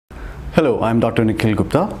Hello, I'm Dr. Nikhil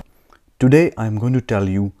Gupta. Today I'm going to tell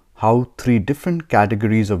you how 3 different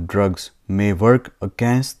categories of drugs may work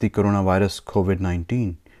against the coronavirus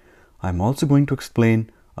COVID-19. I'm also going to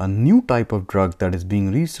explain a new type of drug that is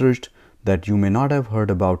being researched that you may not have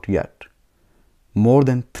heard about yet. More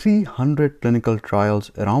than 300 clinical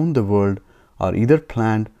trials around the world are either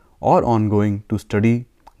planned or ongoing to study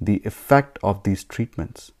the effect of these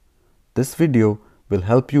treatments. This video will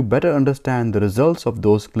help you better understand the results of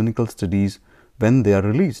those clinical studies when they are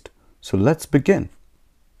released. So let's begin.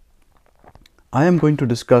 I am going to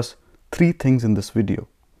discuss 3 things in this video.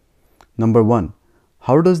 Number 1,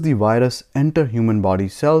 how does the virus enter human body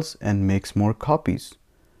cells and makes more copies?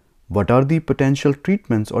 What are the potential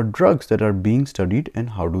treatments or drugs that are being studied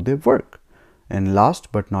and how do they work? And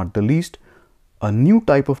last but not the least, a new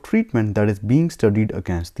type of treatment that is being studied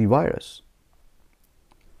against the virus.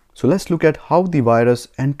 So let's look at how the virus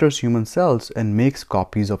enters human cells and makes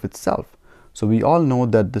copies of itself. So we all know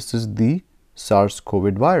that this is the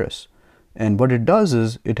SARS-CoV virus. And what it does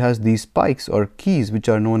is it has these spikes or keys which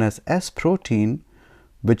are known as S protein,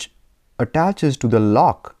 which attaches to the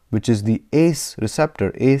lock, which is the ACE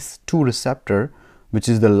receptor, ACE2 receptor, which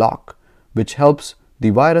is the lock, which helps the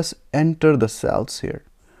virus enter the cells here.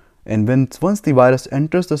 And once the virus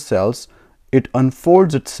enters the cells, it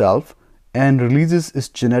unfolds itself and releases its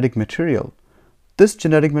genetic material. This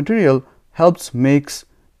genetic material helps makes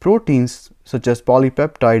proteins such as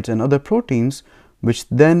polypeptides and other proteins, which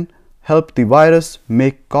then help the virus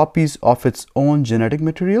make copies of its own genetic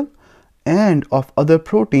material and of other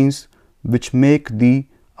proteins which make the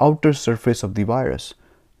outer surface of the virus.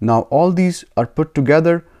 Now all these are put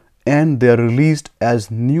together and they are released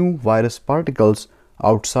as new virus particles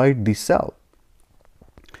outside the cell.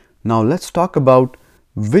 Now let's talk about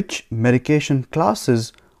which medication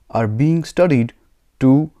classes are being studied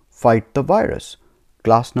to fight the virus.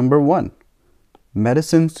 Class number 1,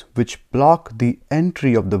 medicines which block the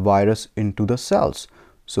entry of the virus into the cells.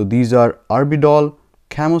 So these are arbidol,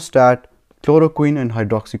 camostat, chloroquine and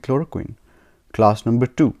hydroxychloroquine. Class number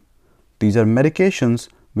 2, these are medications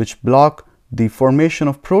which block the formation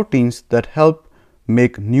of proteins that help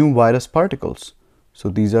make new virus particles. So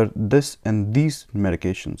these are this and these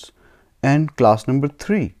medications. And class number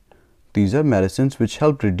 3, these are medicines which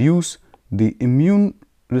help reduce the immune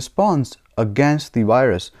response against the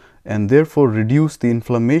virus and therefore reduce the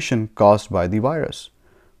inflammation caused by the virus.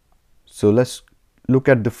 So let's look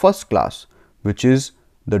at the first class, which is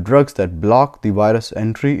the drugs that block the virus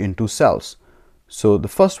entry into cells. So the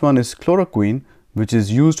first one is chloroquine, which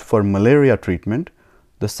is used for malaria treatment.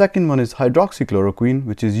 The second one is hydroxychloroquine,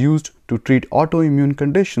 which is used to treat autoimmune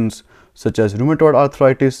conditions such as rheumatoid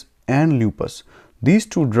arthritis and lupus. These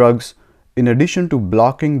 2 drugs, in addition to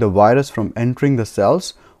blocking the virus from entering the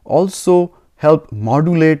cells, also help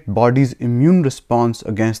modulate body's immune response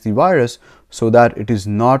against the virus so that it is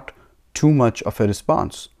not too much of a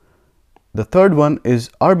response. The third one is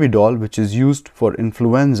arbidol, which is used for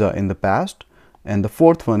influenza in the past, and the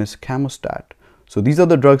fourth one is camostat. So these are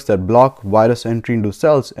the drugs that block virus entry into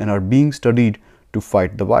cells and are being studied to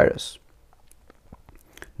fight the virus.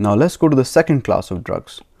 Now let's go to the second class of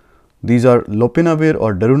drugs. These are lopinavir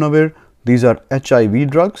or darunavir. These are HIV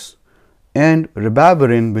drugs, and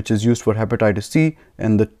ribavirin, which is used for hepatitis C,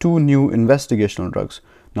 and the 2 new investigational drugs.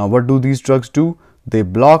 Now what do these drugs do? They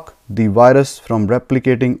block the virus from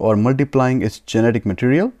replicating or multiplying its genetic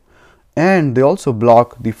material, and they also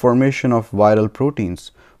block the formation of viral proteins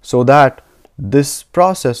so that this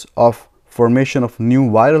process of formation of new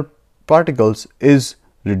viral particles is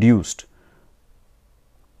reduced.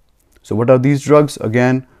 So what are these drugs?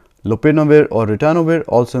 Again, lopinavir or ritonavir,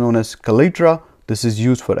 also known as Kaletra. This is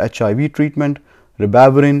used for HIV treatment.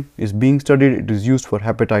 Ribavirin is being studied. It is used for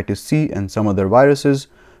hepatitis C and some other viruses.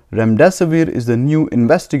 Remdesivir is the new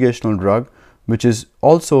investigational drug which is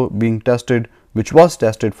also being tested, which was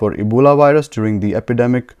tested for Ebola virus during the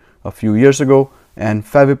epidemic a few years ago, and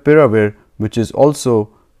favipiravir, which is also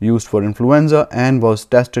used for influenza and was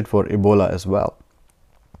tested for Ebola as well.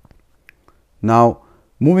 Now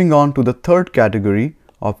moving on to the third category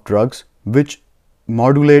of drugs which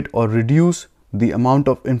modulate or reduce the amount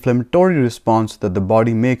of inflammatory response that the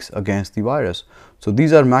body makes against the virus. So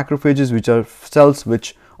these are macrophages, which are cells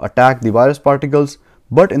which attack the virus particles,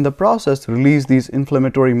 but in the process release these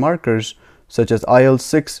inflammatory markers such as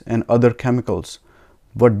IL-6 and other chemicals.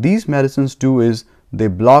 What these medicines do is they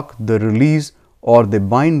block the release or they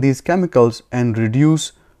bind these chemicals and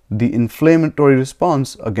reduce the inflammatory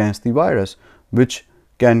response against the virus, which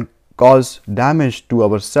can cause damage to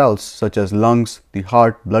our cells such as lungs, the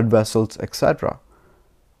heart, blood vessels, etc.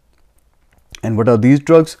 And what are these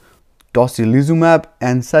drugs? tocilizumab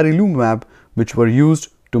and sarilumab, which were used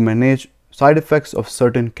to manage side effects of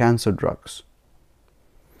certain cancer drugs.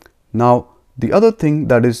 Now, the other thing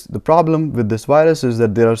that is the problem with this virus is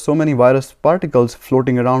that there are so many virus particles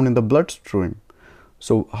floating around in the bloodstream.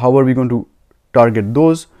 So how are we going to target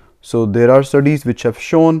those? So there are studies which have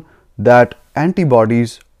shown that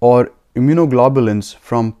antibodies or immunoglobulins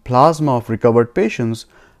from plasma of recovered patients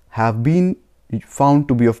have been found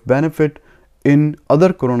to be of benefit in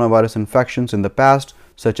other coronavirus infections in the past,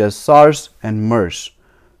 such as SARS and MERS.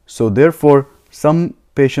 So therefore, some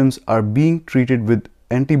patients are being treated with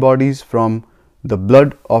antibodies from the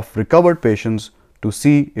blood of recovered patients to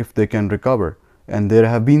see if they can recover. And there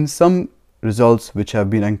have been some results which have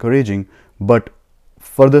been encouraging, but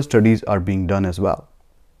further studies are being done as well.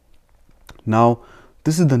 Now,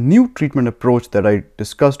 this is the new treatment approach that I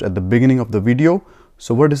discussed at the beginning of the video.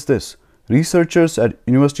 So what is this? Researchers at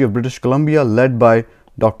University of British Columbia, led by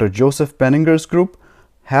Dr. Joseph Penninger's group,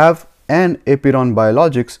 and Apiron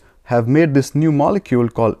Biologics have made this new molecule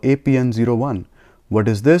called APN01. What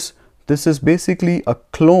is this? This is basically a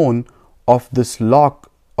clone of this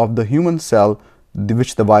lock of the human cell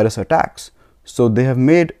which the virus attacks. So they have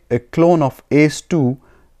made a clone of ACE2,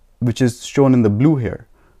 which is shown in the blue here.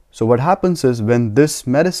 So what happens is, when this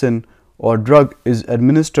medicine or drug is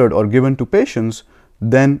administered or given to patients,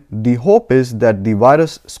 then the hope is that the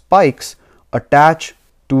virus spikes attach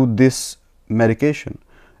to this medication.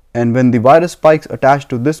 And when the virus spikes attach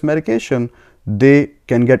to this medication, they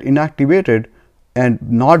can get inactivated and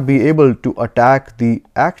not be able to attack the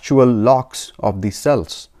actual locks of the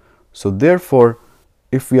cells. So therefore,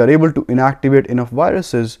 if we are able to inactivate enough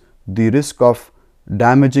viruses, the risk of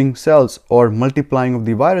damaging cells or multiplying of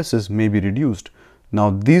the viruses may be reduced. Now,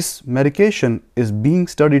 this medication is being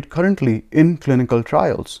studied currently in clinical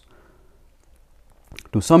trials.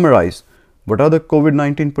 To summarize, what are the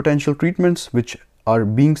COVID-19 potential treatments which are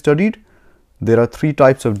being studied? There are three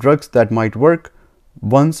types of drugs that might work.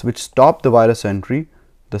 Ones which stop the virus entry,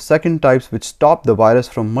 the second types which stop the virus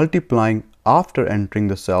from multiplying after entering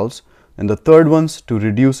the cells, and the third ones to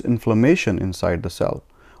reduce inflammation inside the cell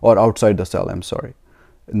or outside the cell,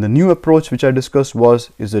 And the new approach which I discussed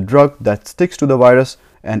is a drug that sticks to the virus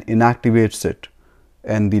and inactivates it.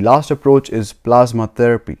 And the last approach is plasma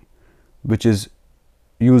therapy, which is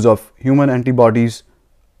use of human antibodies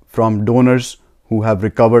from donors who have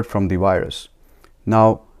recovered from the virus.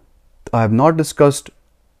 Now, I have not discussed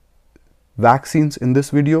vaccines in this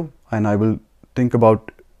video, and I will think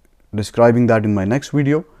about describing that in my next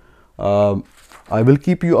video. I will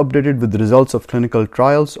keep you updated with the results of clinical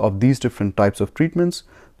trials of these different types of treatments.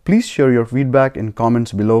 Please share your feedback in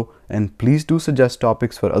comments below, and please do suggest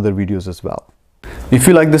topics for other videos as well. If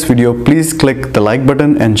you like this video, please click the like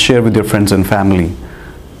button and share with your friends and family.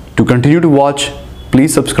 To continue to watch,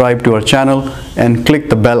 please subscribe to our channel and click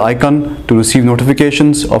the bell icon to receive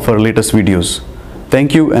notifications of our latest videos.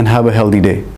 Thank you and have a healthy day.